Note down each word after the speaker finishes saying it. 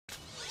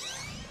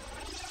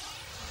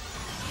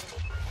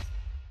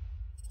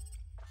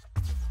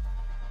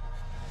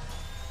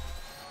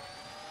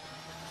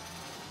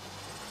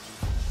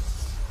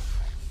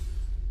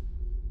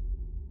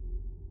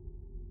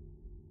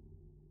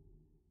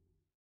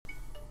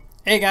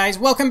Hey guys,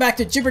 welcome back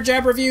to Jibber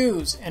Jab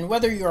Reviews, and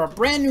whether you're a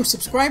brand new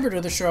subscriber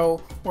to the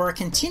show or a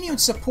continued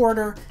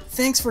supporter,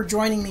 thanks for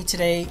joining me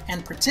today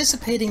and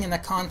participating in the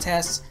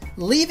contests,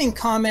 leaving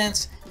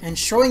comments, and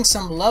showing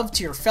some love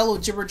to your fellow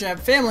Jibber Jab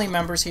family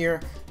members here,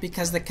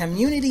 because the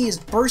community is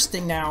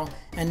bursting now,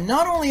 and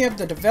not only have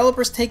the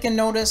developers taken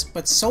notice,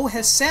 but so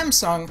has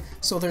Samsung,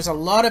 so there's a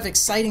lot of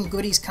exciting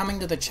goodies coming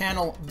to the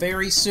channel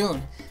very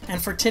soon. And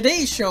for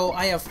today's show,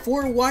 I have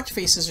 4 watch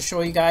faces to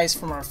show you guys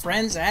from our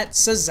friends at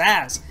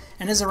SzaZs.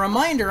 And as a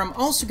reminder, I'm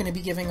also going to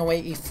be giving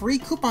away a free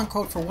coupon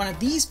code for one of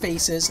these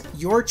faces,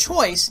 your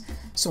choice,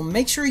 so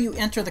make sure you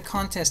enter the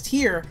contest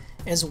here,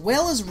 as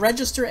well as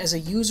register as a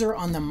user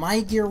on the My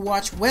Gear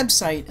Watch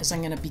website, as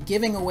I'm going to be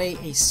giving away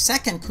a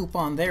second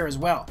coupon there as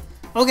well.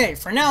 Okay,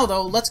 for now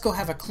though, let's go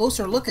have a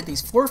closer look at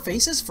these 4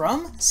 faces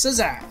from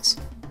SzaZs.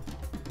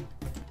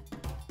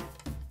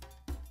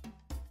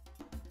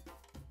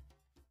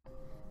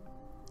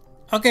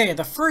 Okay,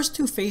 the first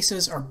 2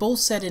 faces are both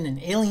set in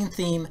an alien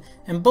theme,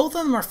 and both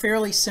of them are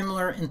fairly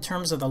similar in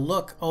terms of the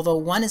look, although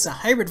one is a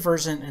hybrid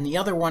version and the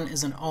other one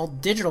is an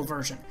all-digital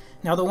version.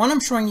 Now the one I'm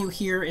showing you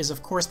here is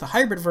of course the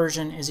hybrid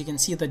version, as you can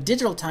see the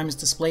digital time is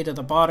displayed at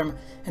the bottom,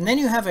 and then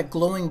you have a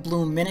glowing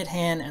blue minute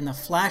hand, and the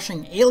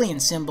flashing alien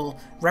symbol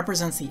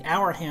represents the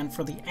hour hand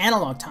for the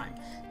analog time.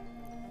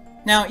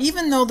 Now,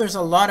 even though there's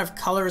a lot of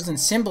colors and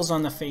symbols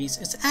on the face,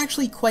 it's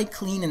actually quite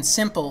clean and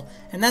simple,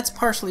 and that's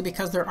partially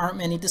because there aren't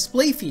many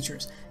display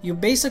features. You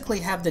basically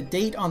have the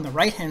date on the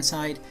right hand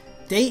side,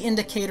 day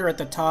indicator at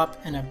the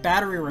top, and a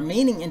battery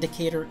remaining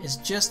indicator is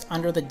just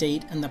under the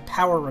date, and the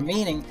power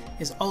remaining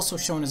is also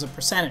shown as a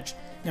percentage.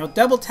 Now,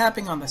 double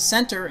tapping on the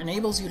center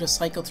enables you to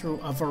cycle through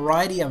a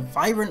variety of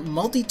vibrant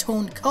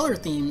multi-toned color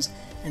themes,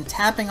 and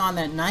tapping on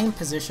that 9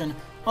 position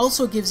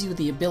also gives you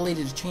the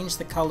ability to change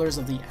the colors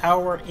of the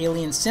hour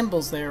alien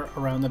symbols there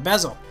around the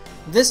bezel.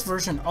 This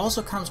version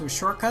also comes with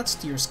shortcuts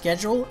to your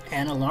schedule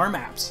and alarm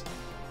apps.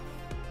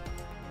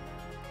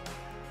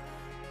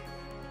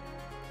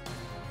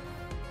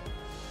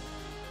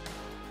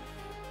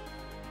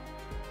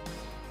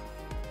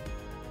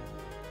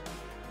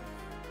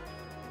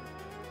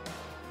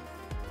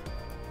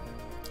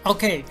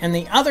 Okay, and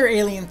the other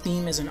alien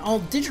theme is an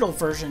all-digital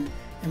version,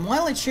 and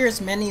while it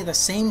shares many of the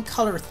same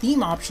color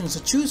theme options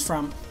to choose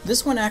from,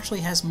 this one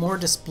actually has more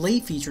display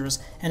features,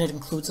 and it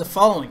includes the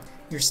following.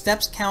 Your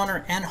steps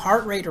counter and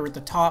heart rate are at the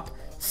top,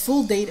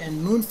 full date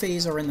and moon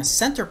phase are in the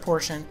center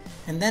portion,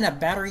 and then a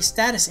battery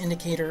status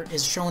indicator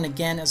is shown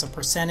again as a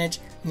percentage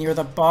near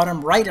the bottom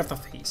right of the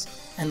face.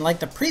 And like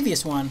the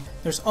previous one,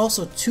 there's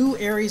also 2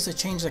 areas to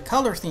change the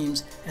color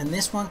themes, and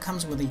this one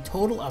comes with a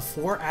total of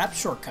 4 app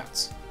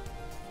shortcuts.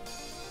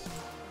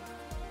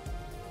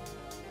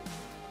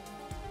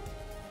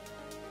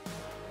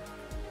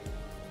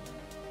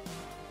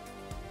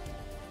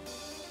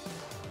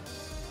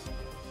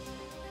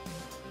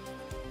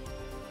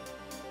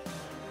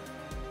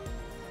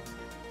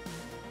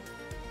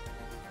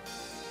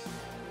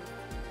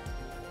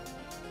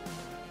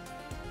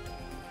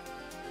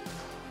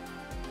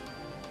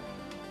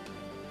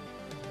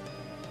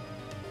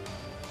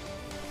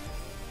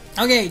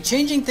 Okay,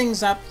 changing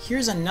things up,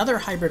 here's another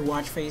hybrid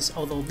watch face,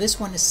 although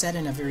this one is set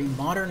in a very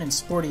modern and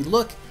sporty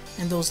look,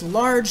 and those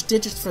large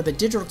digits for the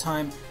digital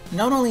time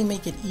not only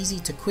make it easy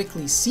to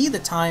quickly see the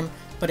time,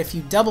 but if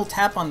you double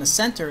tap on the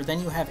center, then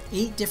you have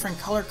 8 different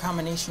color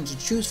combinations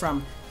to choose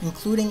from,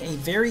 including a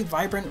very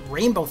vibrant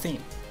rainbow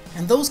theme.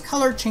 And those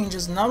color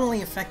changes not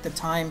only affect the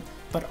time,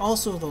 but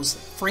also those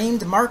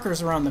framed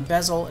markers around the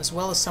bezel, as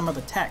well as some of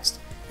the text.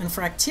 And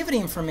for activity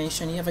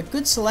information, you have a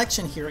good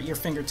selection here at your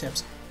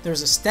fingertips.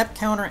 There's a step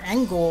counter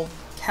and goal,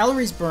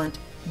 calories burnt,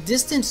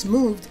 distance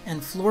moved,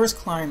 and floors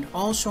climbed,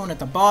 all shown at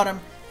the bottom,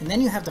 and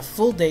then you have the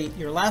full date,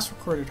 your last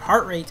recorded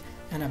heart rate,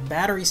 and a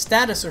battery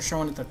status are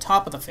shown at the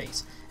top of the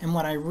face. And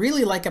what I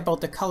really like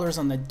about the colors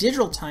on the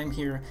digital time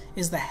here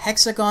is the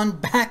hexagon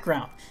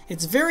background.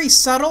 It's very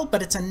subtle,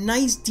 but it's a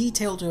nice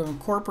detail to have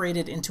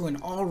incorporated into an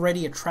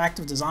already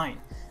attractive design.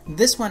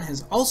 This one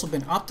has also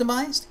been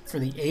optimized for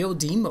the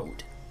AOD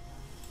mode.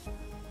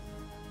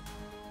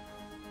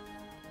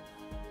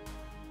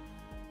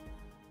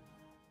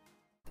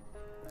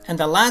 And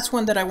the last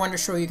one that I want to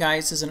show you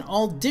guys is an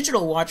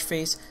all-digital watch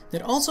face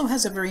that also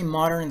has a very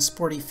modern and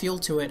sporty feel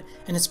to it,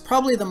 and it's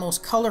probably the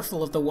most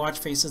colorful of the watch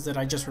faces that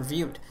I just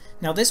reviewed.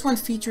 Now this one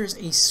features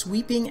a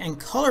sweeping and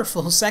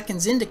colorful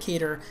seconds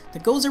indicator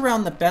that goes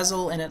around the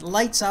bezel, and it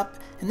lights up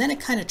and then it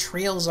kind of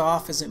trails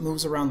off as it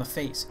moves around the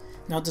face.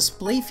 Now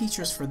display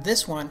features for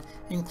this one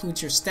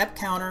includes your step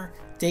counter,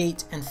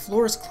 date, and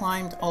floors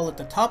climbed all at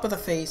the top of the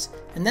face,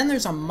 and then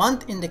there's a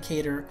month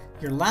indicator,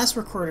 your last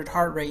recorded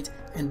heart rate,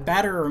 and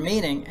battery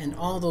remaining, and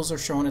all those are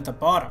shown at the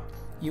bottom.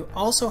 You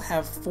also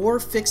have 4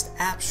 fixed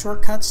app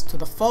shortcuts to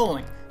the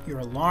following: your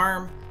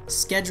alarm,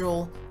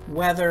 schedule,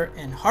 weather,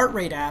 and heart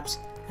rate apps,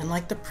 and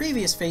like the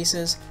previous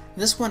faces,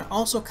 this one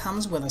also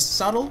comes with a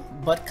subtle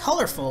but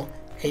colorful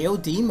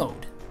AOD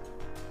mode.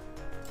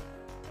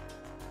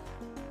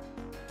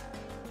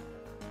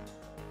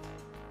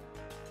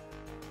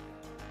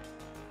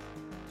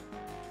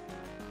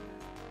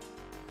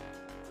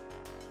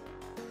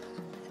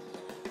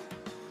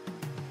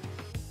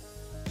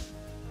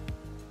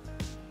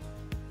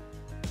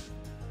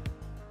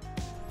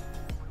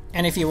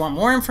 And if you want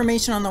more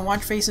information on the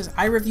watch faces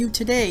I reviewed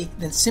today,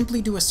 then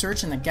simply do a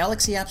search in the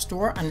Galaxy App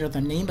Store under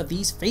the name of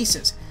these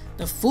faces.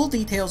 The full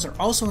details are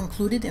also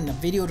included in the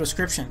video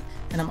description,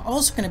 and I'm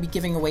also going to be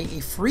giving away a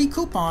free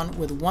coupon,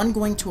 with one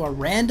going to a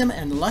random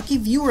and lucky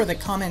viewer that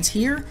comments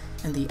here,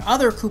 and the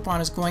other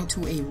coupon is going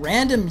to a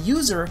random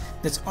user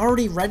that's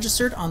already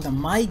registered on the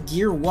My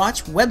Gear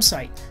Watch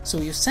website. So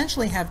you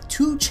essentially have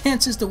 2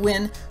 chances to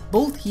win,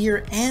 both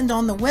here and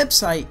on the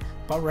website.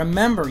 But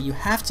remember, you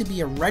have to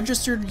be a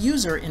registered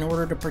user in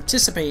order to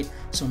participate,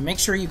 so make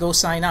sure you go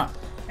sign up.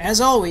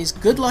 As always,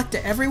 good luck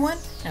to everyone,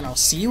 and I'll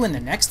see you in the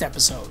next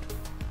episode.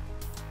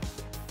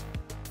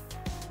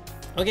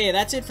 Okay,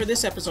 that's it for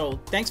this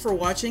episode. Thanks for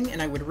watching,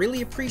 and I would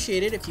really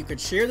appreciate it if you could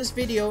share this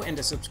video and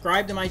to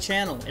subscribe to my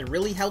channel. It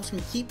really helps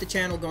me keep the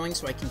channel going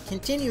so I can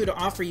continue to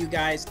offer you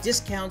guys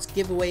discounts,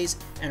 giveaways,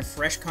 and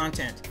fresh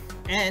content.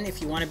 And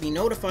if you want to be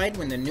notified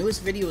when the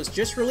newest video is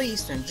just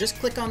released, then just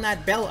click on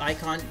that bell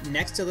icon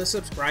next to the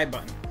subscribe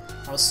button.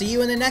 I'll see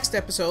you in the next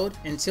episode.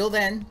 Until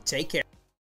then, take care.